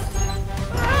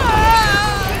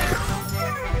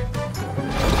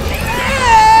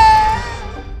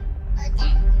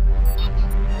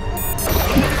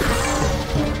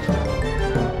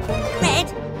 Red,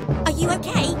 are you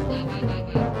okay?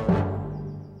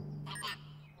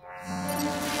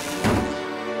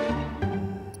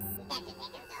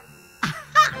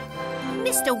 Aha!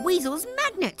 Mr. Weasel's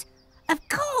magnet. Of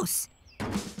course.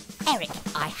 Eric,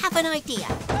 I have an idea.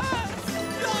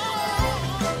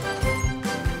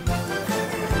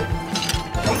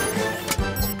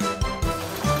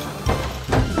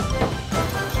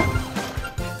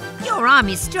 Your arm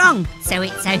is strong, so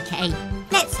it's okay.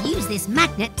 Let's use this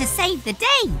magnet to save the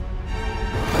day.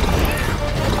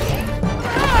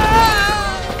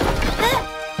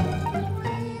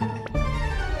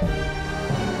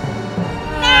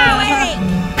 No, Eric!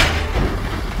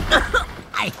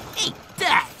 I hate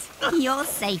that. You're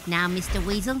safe now, Mr.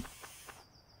 Weasel.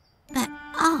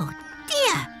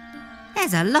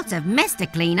 There's a lot of mess to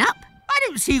clean up. I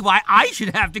don't see why I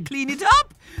should have to clean it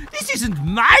up. This isn't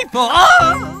my fault.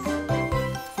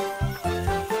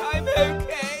 I'm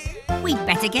okay. We'd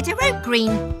better get a rope,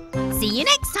 Green. See you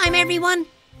next time, everyone.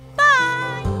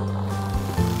 Bye.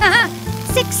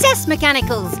 Success,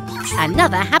 Mechanicals.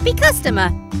 Another happy customer.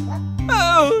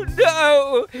 Oh,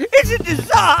 no. It's a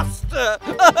disaster.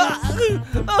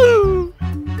 Oh.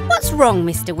 What's wrong,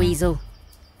 Mr. Weasel?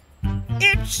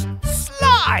 It's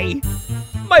Sly.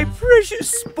 My precious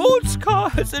sports car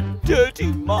has a dirty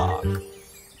mark.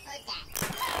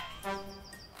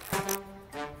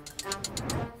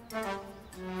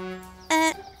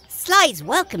 Sly's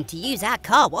welcome to use our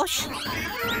car wash.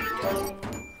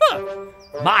 Huh.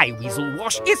 My Weasel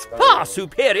wash is far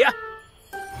superior.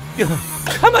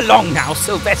 Come along now,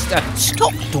 Sylvester.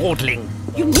 Stop dawdling.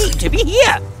 You need to be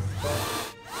here.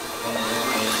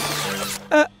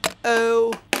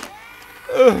 Oh.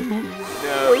 Oh,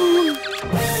 no.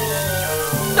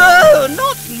 No,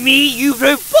 not me, you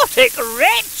robotic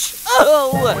wretch.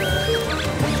 Oh.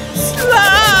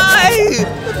 Sly!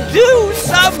 Do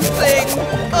something!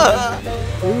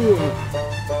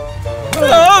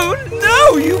 Oh,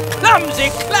 no, you clumsy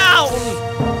clown!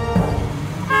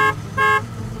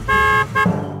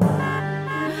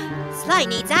 Sly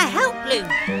needs our help, Blue.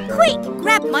 Quick,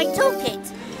 grab my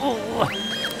toolkit.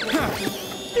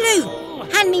 Blue,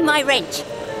 hand me my wrench.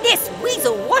 This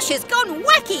Weasel wash has gone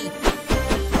wacky.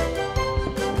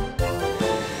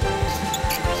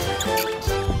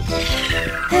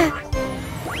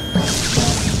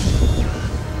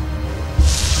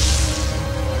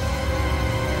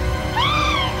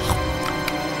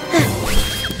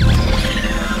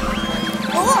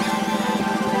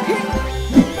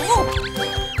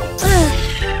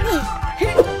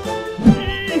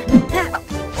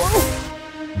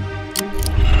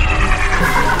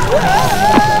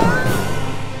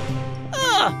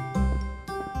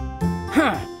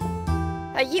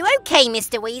 Are you okay,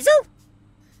 Mr. Weasel?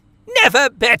 Never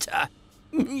better.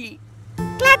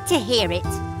 Glad to hear it.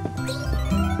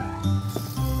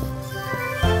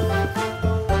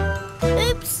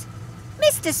 Oops,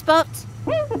 Mr. Spot.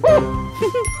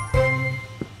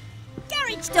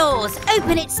 Garage doors,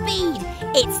 open at speed.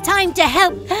 It's time to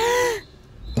help.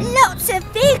 Lots of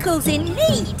vehicles in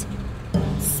need.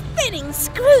 Spinning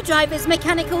screwdrivers,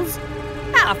 Mechanicals.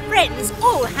 Our friends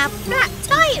all have flat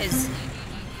tyres.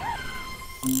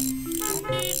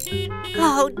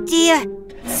 Oh dear,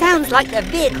 sounds like the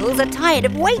vehicles are tired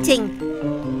of waiting.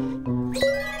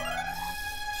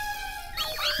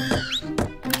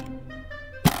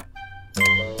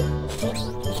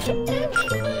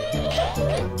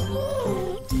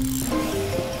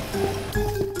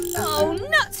 Oh,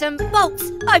 nuts and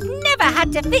bolts! I've never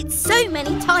had to fit so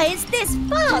many tyres this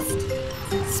fast.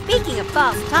 Speaking of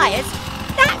fast tyres,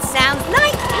 that sounds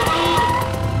like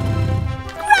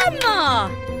Grandma!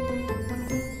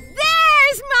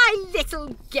 There's my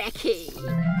little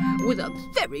Gecko, with a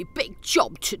very big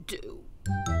job to do.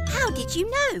 How did you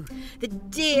know? The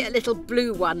dear little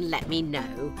blue one let me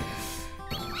know.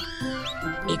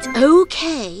 It's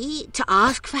okay to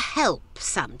ask for help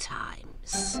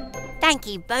sometimes. Thank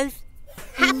you both.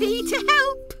 Happy to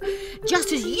help,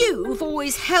 just as you've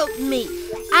always helped me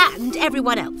and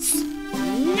everyone else.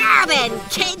 Now then,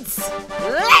 kids,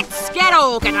 let's get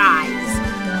organised.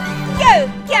 Go,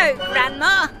 go,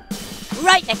 Grandma!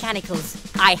 Right, Mechanicals,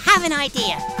 I have an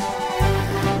idea.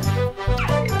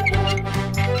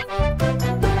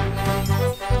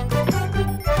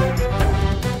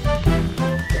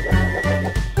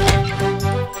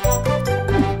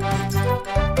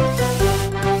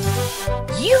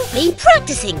 You've been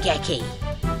practising, Gecko.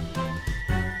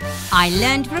 I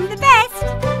learned from the best.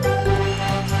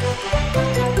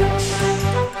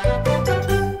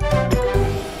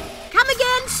 Come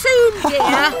again soon,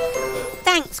 dear.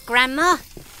 Thanks, Grandma.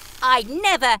 I'd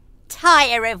never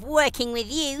tire of working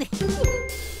with you.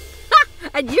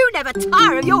 And you never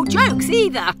tire of your jokes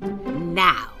either.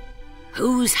 Now,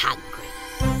 who's hungry?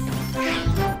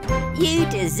 You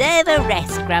deserve a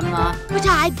rest, Grandma. But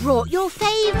I brought your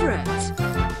favourite,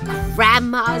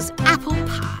 Grandma's apple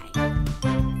pie.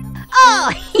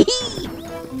 Oh,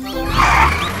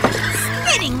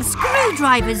 spinning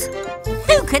screwdrivers.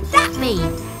 Who could that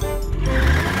mean?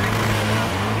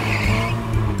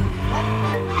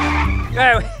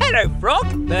 Oh, hello,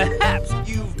 Frog. Perhaps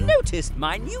you've noticed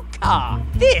my new car.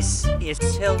 This is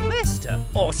Sylvester,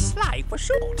 or Sly for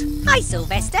short. Hi,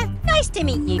 Sylvester. Nice to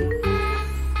meet you.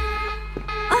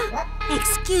 Oh,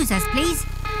 excuse us, please.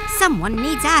 Someone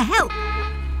needs our help.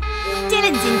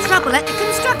 Dylan's in trouble at the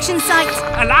construction site.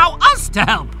 Allow us to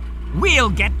help. We'll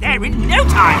get there in no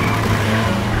time.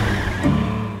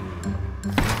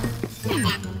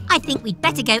 I think we'd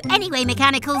better go anyway,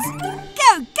 Mechanicals.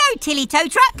 Go, Tilly Tow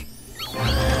Truck!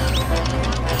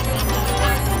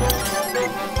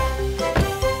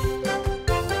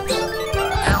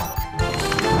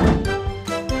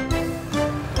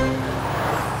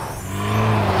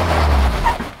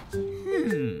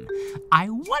 I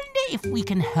wonder if we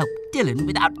can help Dylan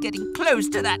without getting close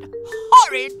to that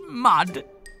horrid mud.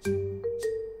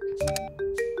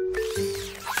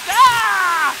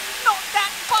 Ah! Not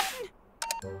that button!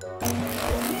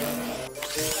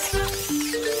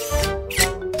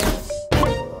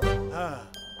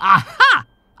 Aha!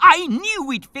 I knew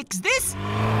we'd fix this!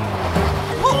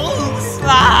 Pull,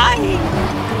 Sly!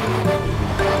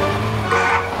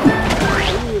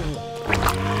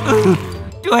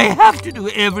 Do I have to do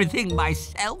everything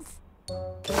myself?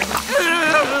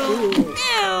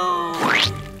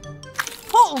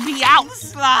 Pull me out,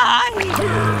 Sly!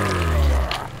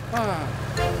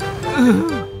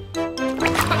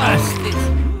 Curse this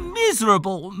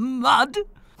miserable mud!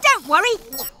 Don't worry,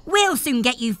 we'll soon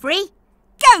get you free.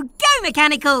 Go,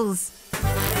 Mechanicals!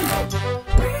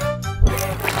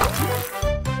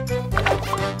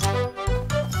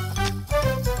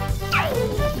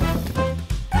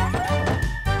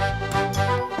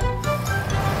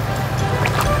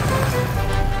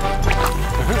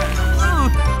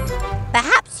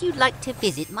 Perhaps you'd like to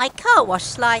visit my car wash,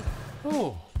 Sly.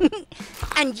 Oh.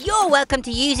 And you're welcome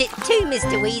to use it too,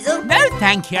 Mr. Weasel. No,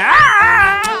 thank you.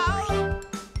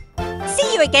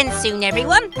 See you again soon,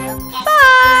 everyone.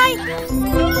 Bye!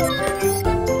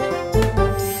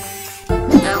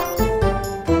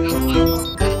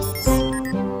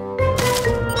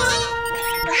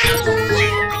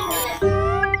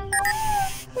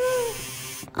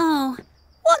 Oh,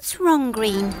 what's wrong,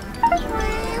 Green?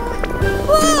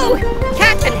 Whoa!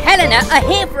 Cat and Helena are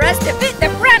here for us to fit the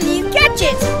brand new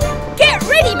gadget. Get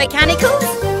ready, Mechanicals.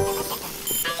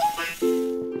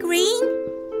 Green?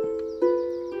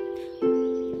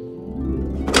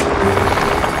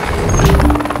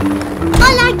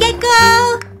 Hola,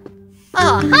 Gecko!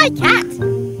 Oh, hi, Cat.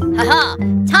 Haha,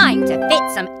 time to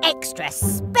fit some extra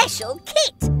special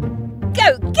kit.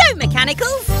 Go,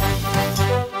 Mechanicals!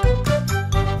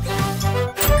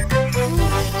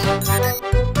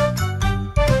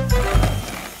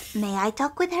 May I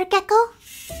talk with her, Gecko?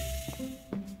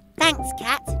 Thanks,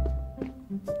 Cat.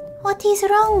 What is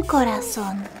wrong,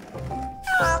 Corazon?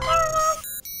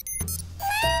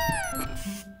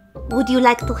 Would you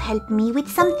like to help me with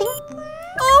something?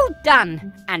 All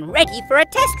done and ready for a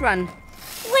test run.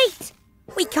 Wait,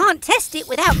 we can't test it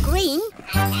without Green.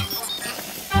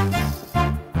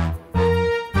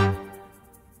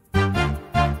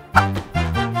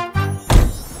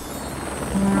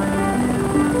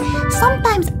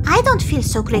 Sometimes I don't feel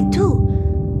so great too,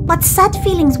 but sad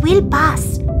feelings will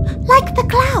pass, like the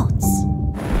clouds.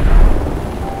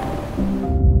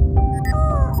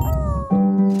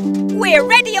 We're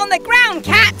ready on the ground,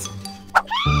 Cat.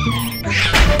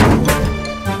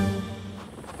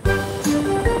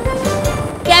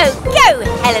 Go,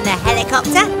 Helena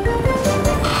Helicopter.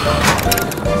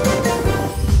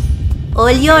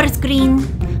 All yours, Green.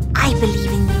 I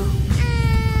believe in you.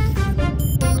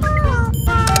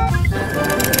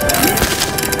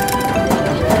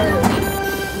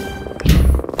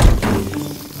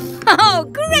 Oh,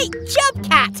 great job,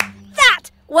 Cat.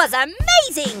 That was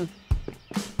amazing.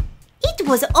 It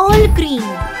was all green.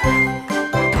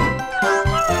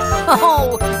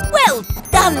 Oh,